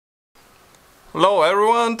Hello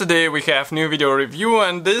everyone, today we have new video review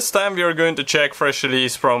and this time we are going to check fresh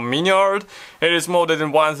release from Miniart. It is modded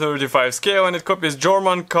in 135 scale and it copies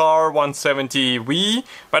German car 170V,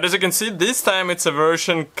 but as you can see this time it's a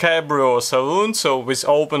version Cabrio Saloon, so with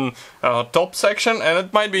open top section, and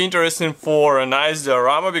it might be interesting for a nice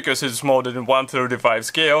diorama because it's modded in 135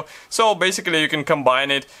 scale, so basically you can combine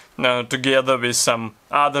it together with some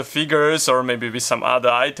other figures or maybe with some other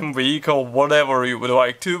item, vehicle, whatever you would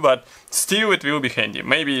like to, but still it will be handy.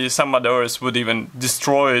 Maybe some others would even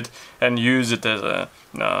destroy it and use it as a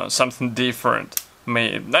something different.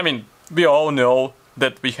 I mean, we all know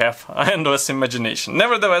that we have endless imagination.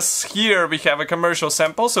 Nevertheless, here we have a commercial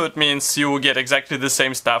sample, so it means you will get exactly the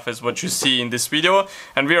same stuff as what you see in this video,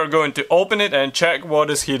 and we are going to open it and check what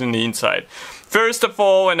is hidden inside. First of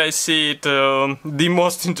all, when I see it, the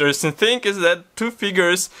most interesting thing is that two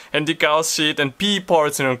figures and decal sheet and P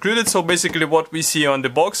parts are included, so basically what we see on the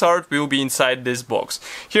box art will be inside this box.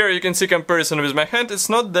 Here you can see comparison with my hand. It's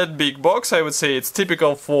not that big box, I would say it's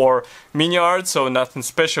typical for Miniart, so nothing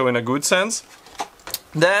special in a good sense.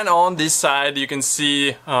 Then on this side you can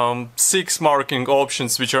see 6 marking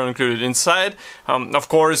options which are included inside. Of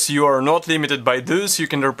course you are not limited by those, you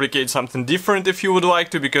can replicate something different if you would like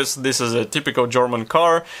to, because this is a typical German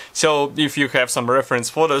car, so if you have some reference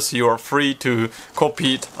photos you are free to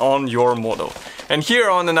copy it on your model. And here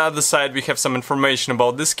on another side we have some information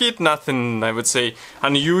about this kit, nothing I would say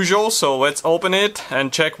unusual, so let's open it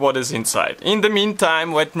and check what is inside. In the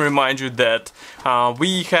meantime, let me remind you that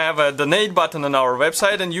we have a donate button on our website,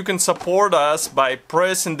 and you can support us by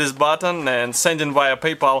pressing this button and sending via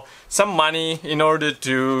PayPal some money in order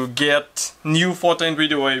to get new photo and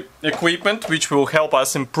video equipment, which will help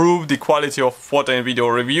us improve the quality of photo and video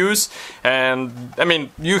reviews. And I mean,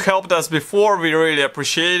 you helped us before, we really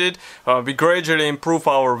appreciate it. We gradually improve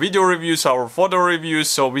our video reviews, our photo reviews,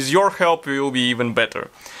 so with your help we will be even better.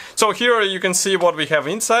 So here you can see what we have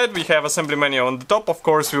inside. We have assembly manual on the top, of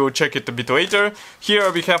course we will check it a bit later.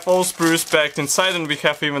 Here we have all sprues packed inside, and we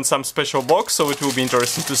have even some special box, so it will be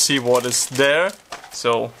interesting to see what is there.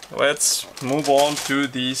 So let's move on to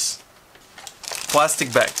this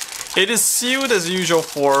plastic bag. It is sealed as usual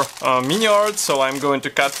for Miniart, so I'm going to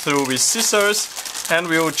cut through with scissors and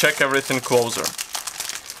we will check everything closer.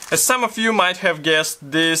 As some of you might have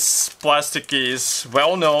guessed, this plastic is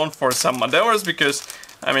well known for some modelers because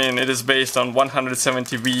I mean, it is based on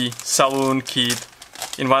 170V Saloon kit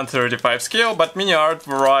in 135 scale, but Miniart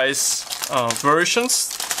varies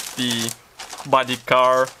versions, the body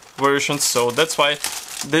car versions, so that's why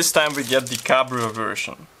this time we get the Cabrio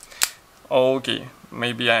version. Okay,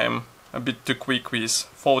 maybe I am a bit too quick with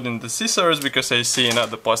folding the scissors because I see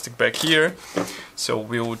another plastic bag here, so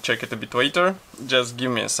we'll check it a bit later. Just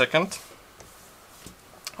give me a second.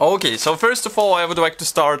 Okay, so first of all I would like to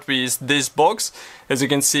start with this box. As you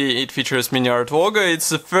can see, it features Miniart logo. It's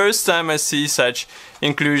the first time I see such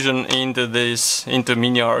inclusion into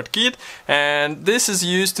Miniart kit, and this is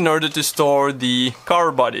used in order to store the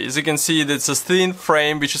car body. As you can see, it's a thin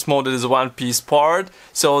frame which is molded as a one-piece part,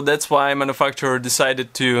 so that's why manufacturer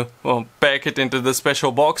decided to pack it into the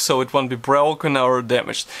special box so it won't be broken or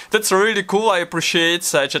damaged. That's really cool. I appreciate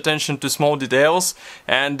such attention to small details,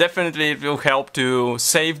 and definitely it will help to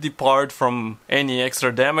save the part from any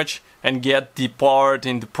extra damage and get the part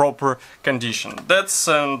in the proper condition. That's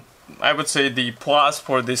I would say the plus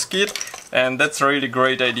for this kit, and that's a really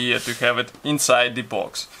great idea to have it inside the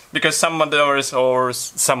box, because some modelers or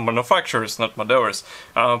some manufacturers, not modelers,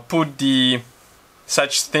 put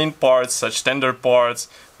such thin parts, such tender parts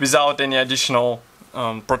without any additional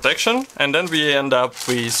protection, and then we end up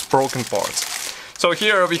with broken parts. So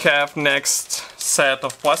here we have next set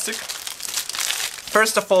of plastic.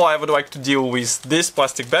 First of all, I would like to deal with this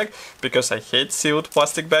plastic bag, because I hate sealed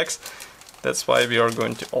plastic bags. That's why we are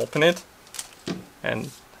going to open it. And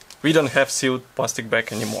we don't have sealed plastic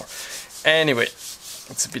bag anymore. Anyway,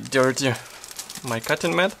 it's a bit dirty, my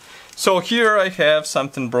cutting mat. So here I have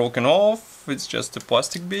something broken off. It's just a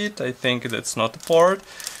plastic bit. I think that's not a part.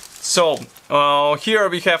 So here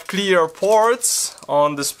we have clear ports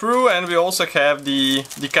on the sprue, and we also have the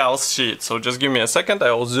decal sheet. So just give me a second,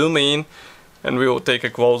 I will zoom in and we will take a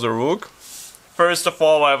closer look. First of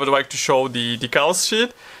all, I would like to show the decal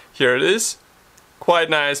sheet. Here it is.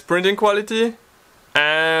 Quite nice printing quality,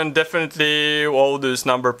 and definitely all those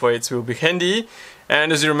number plates will be handy.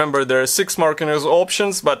 And as you remember, there are 6 marking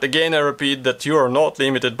options, but again I repeat that you are not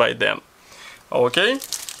limited by them. Okay.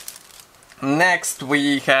 Next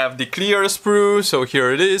we have the clear sprue, so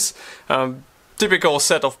here it is. Typical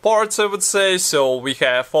set of parts, I would say. So we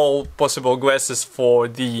have all possible glasses for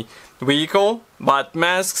the vehicle, but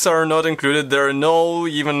masks are not included. There are no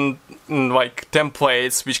even like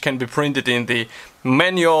templates which can be printed in the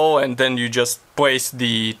manual, and then you just place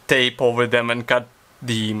the tape over them and cut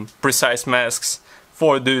the precise masks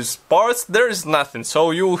for these parts. There is nothing, so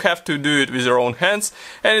you have to do it with your own hands,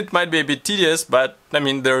 and it might be a bit tedious, but I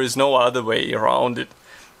mean, there is no other way around it.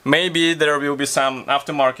 Maybe there will be some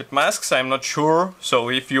aftermarket masks, I'm not sure, so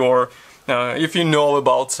if you know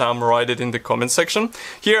about some, write it in the comment section.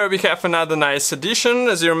 Here we have another nice addition.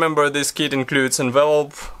 As you remember, this kit includes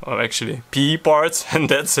envelope, or actually PE parts, and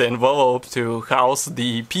that's the envelope to house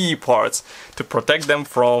the PE parts to protect them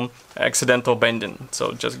from accidental bending.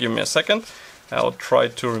 So just give me a second, I'll try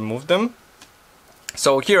to remove them.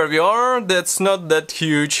 So here we are. That's not that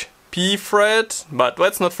huge P thread, but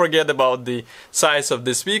let's not forget about the size of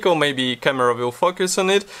this vehicle. Maybe camera will focus on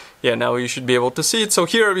it. Yeah, now you should be able to see it. So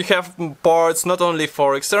here we have parts not only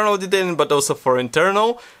for external detailing but also for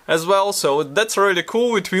internal as well, so that's really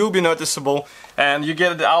cool. It will be noticeable and you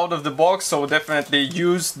get it out of the box, so definitely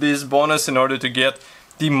use this bonus in order to get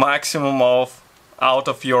the maximum out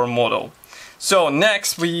of your model. So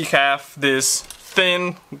next we have this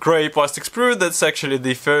thin grey plastic sprue. That's actually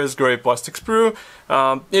the first grey plastic sprue.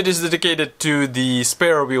 It is dedicated to the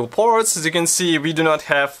spare wheel parts. As you can see, we do not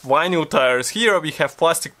have vinyl tires here, we have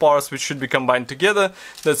plastic parts which should be combined together.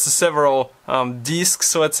 That's several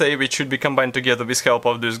discs, let's say, which should be combined together with help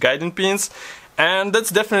of those guiding pins. And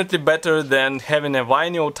that's definitely better than having a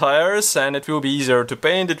vinyl tires, and it will be easier to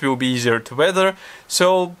paint, it will be easier to weather,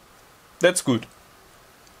 so that's good.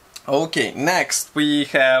 Okay, next we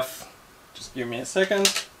have, just give me a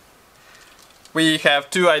second. We have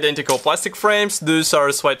two identical plastic frames. These are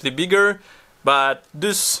slightly bigger, but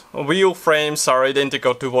these wheel frames are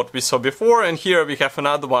identical to what we saw before, and here we have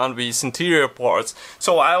another one with interior parts.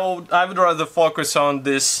 So I would rather focus on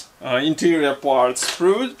this interior parts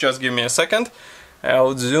sprue. Just give me a second.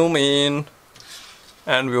 I'll zoom in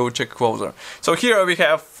and we'll check closer. So here we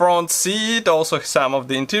have front seat, also some of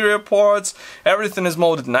the interior parts. Everything is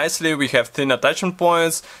molded nicely, we have thin attachment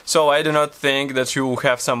points, so I do not think that you will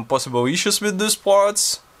have some possible issues with these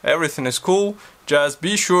parts. Everything is cool, just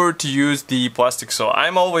be sure to use the plastic saw.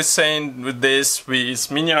 I'm always saying with this, with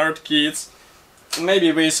Miniart kits,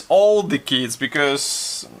 maybe with all the kits,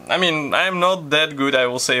 because I mean, I'm not that good, I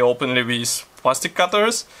will say openly, with plastic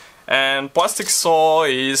cutters, and plastic saw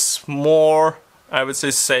is more, I would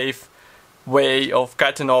say, safe way of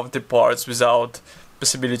cutting off the parts without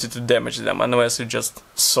possibility to damage them, unless you just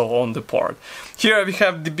saw on the part. Here we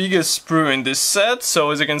have the biggest sprue in this set,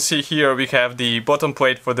 so as you can see here we have the bottom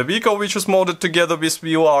plate for the vehicle, which was molded together with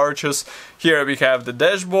wheel arches. Here we have the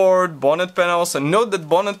dashboard, bonnet panels, and note that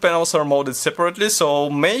bonnet panels are molded separately, so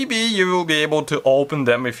maybe you will be able to open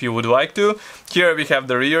them if you would like to. Here we have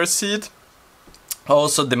the rear seat.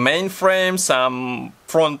 Also the main frame, some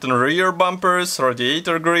front and rear bumpers,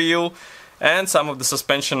 radiator grille, and some of the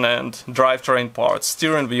suspension and drivetrain parts.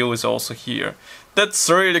 Steering wheel is also here. That's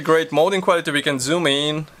really great molding quality. We can zoom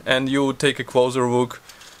in and you take a closer look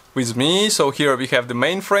with me. So here we have the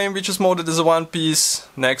main frame, which is molded as a one piece.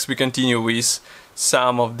 Next we continue with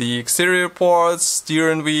some of the exterior parts,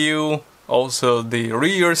 steering wheel, also the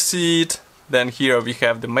rear seat. Then here we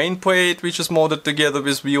have the main plate, which is molded together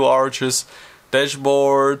with wheel arches,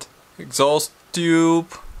 dashboard, exhaust tube.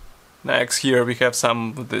 Next here we have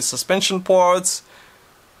some of the suspension parts,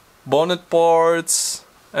 bonnet parts,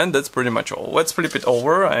 and that's pretty much all. Let's flip it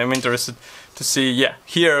over. I am interested to see, yeah,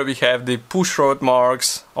 here we have the push rod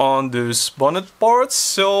marks on those bonnet parts,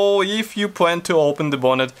 so if you plan to open the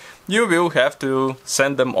bonnet you will have to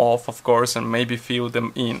sand them off, of course, and maybe fill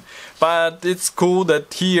them in. But it's cool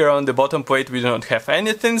that here on the bottom plate we do not have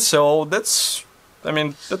anything, so that's, I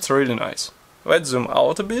mean, that's really nice. Let's zoom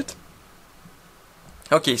out a bit.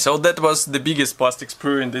 Okay, so that was the biggest plastic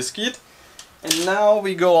sprue in this kit. And now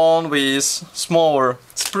we go on with smaller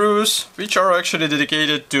sprues, which are actually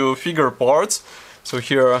dedicated to figure parts. So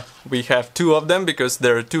here we have two of them, because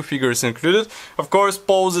there are two figures included. Of course,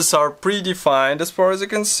 poses are predefined as far as you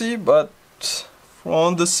can see, but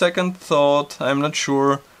on the second thought, I'm not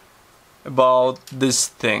sure about this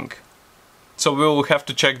thing. So we'll have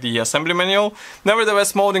to check the assembly manual.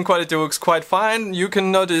 Nevertheless, molding quality looks quite fine. You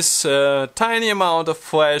can notice a tiny amount of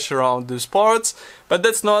flash around these parts, but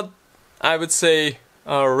that's not, I would say,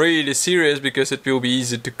 really serious, because it will be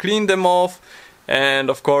easy to clean them off,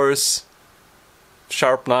 and of course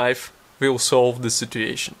sharp knife will solve the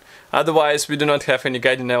situation. Otherwise we do not have any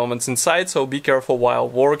guiding elements inside, so be careful while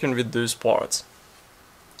working with those parts.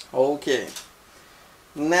 Okay.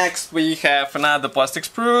 Next we have another plastic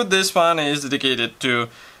sprue. This one is dedicated to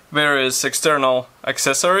various external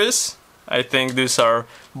accessories. I think these are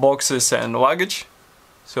boxes and luggage.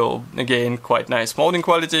 So again, quite nice molding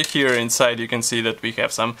quality. Here inside you can see that we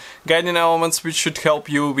have some guiding elements which should help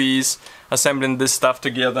you with assembling this stuff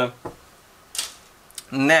together.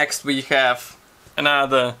 Next we have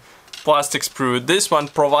another plastic sprue. This one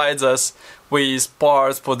provides us with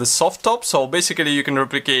parts for the soft top, so basically you can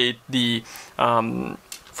replicate the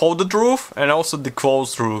folded roof and also the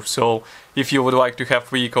closed roof. So if you would like to have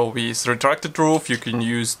vehicle with retracted roof, you can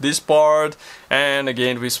use this part, and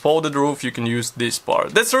again with folded roof you can use this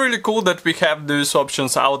part. That's really cool that we have these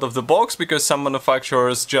options out of the box, because some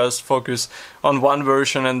manufacturers just focus on one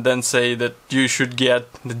version and then say that you should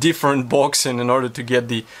get the different boxing in order to get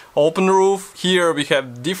the open roof. Here we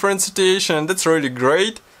have different situation, and that's really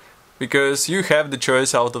great, because you have the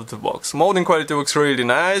choice out of the box. Molding quality looks really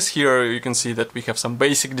nice. Here you can see that we have some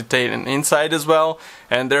basic detailing inside as well,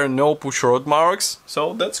 and there are no push rod marks,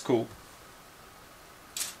 so that's cool.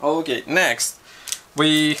 Okay, next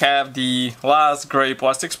we have the last gray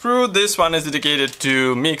plastic sprue. This one is dedicated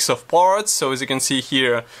to mix of parts. So as you can see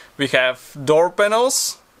here, we have door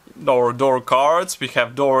panels or door cards, we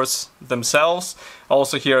have doors themselves.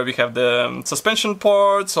 Also here we have the suspension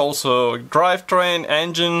parts, also drivetrain,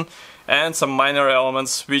 engine, and some minor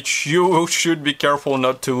elements which you should be careful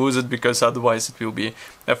not to lose it, because otherwise it will be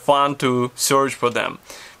fun to search for them.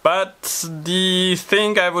 But the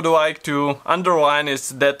thing I would like to underline is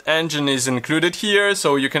that engine is included here,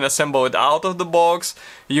 so you can assemble it out of the box,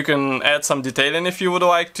 you can add some detailing if you would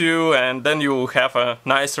like to, and then you will have a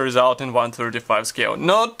nice result in 1/35 scale.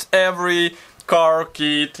 Not every car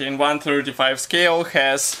kit in 1/35 scale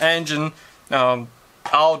has engine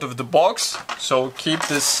out of the box, so keep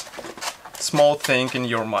this small thing in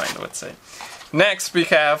your mind, let's say. Next we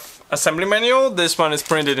have assembly manual. This one is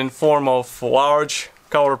printed in form of large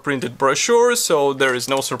color printed brochure, so there is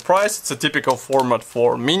no surprise, it's a typical format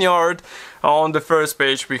for Miniart. On the first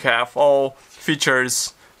page we have all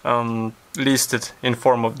features listed in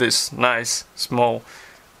form of this nice small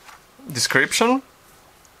description.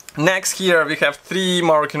 Next here we have 3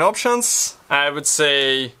 marking options. I would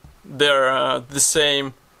say they're the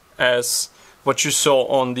same as what you saw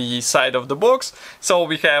on the side of the box. So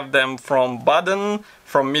we have them from Baden,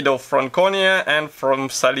 from Middle Franconia, and from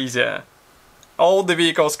Silesia. All the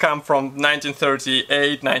vehicles come from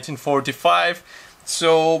 1938, 1945,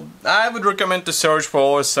 so I would recommend to search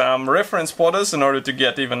for some reference photos in order to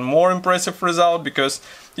get even more impressive result, because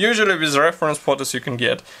usually with reference photos you can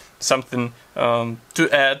get something to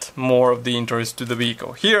add more of the interest to the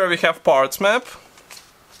vehicle. Here we have parts map.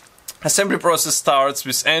 Assembly process starts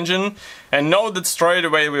with engine, and note that straight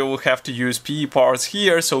away we will have to use PE parts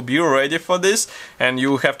here, so be ready for this, and you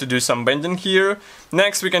will have to do some bending here.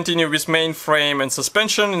 Next we continue with main frame and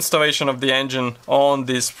suspension, installation of the engine on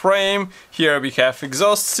this frame. Here we have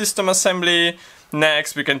exhaust system assembly.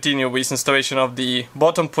 Next we continue with installation of the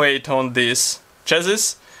bottom plate on this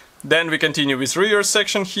chassis. Then we continue with rear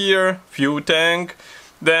section here, fuel tank.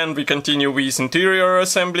 Then we continue with interior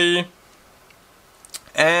assembly.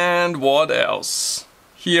 And what else?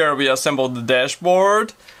 Here we assemble the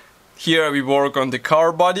dashboard. Here we work on the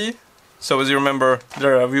car body. So as you remember,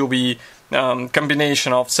 there will be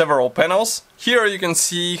combination of several panels. Here you can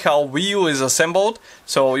see how wheel is assembled.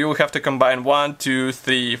 So you will have to combine 1, 2,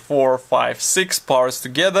 3, 4, 5, 6 parts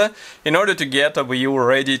together in order to get a wheel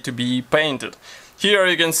ready to be painted. Here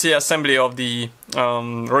you can see assembly of the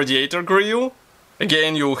radiator grille.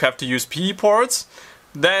 Again, you will have to use PE parts.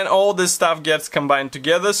 Then all this stuff gets combined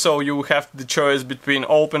together, so you have the choice between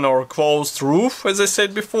open or closed roof, as I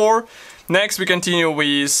said before. Next we continue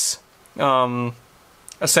with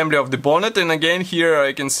assembly of the bonnet, and again here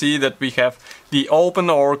I can see that we have the open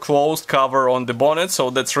or closed cover on the bonnet, so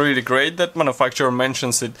that's really great that manufacturer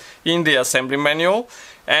mentions it in the assembly manual.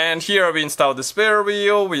 And here we install the spare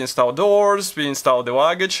wheel, we install doors, we install the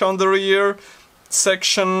luggage on the rear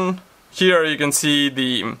section. Here you can see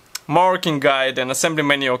the marking guide and assembly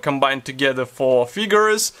manual combined together for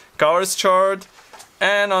figures, colors chart,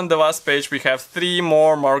 and on the last page we have 3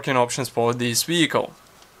 more marking options for this vehicle.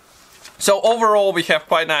 So overall we have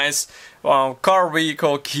quite nice car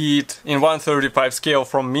vehicle kit in 1/35 scale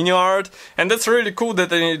from Miniart, and that's really cool that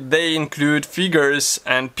they include figures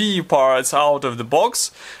and PE parts out of the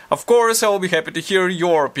box. Of course I will be happy to hear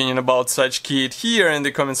your opinion about such kit here in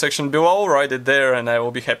the comment section below. Write it there and I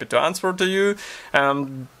will be happy to answer to you.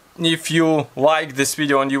 If you like this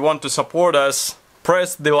video and you want to support us,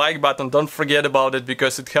 press the like button, don't forget about it,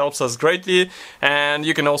 because it helps us greatly. And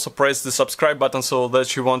you can also press the subscribe button so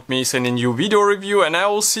that you won't miss any new video review, and I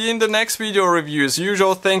will see you in the next video review as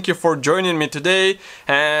usual. Thank you for joining me today,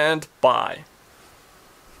 and bye.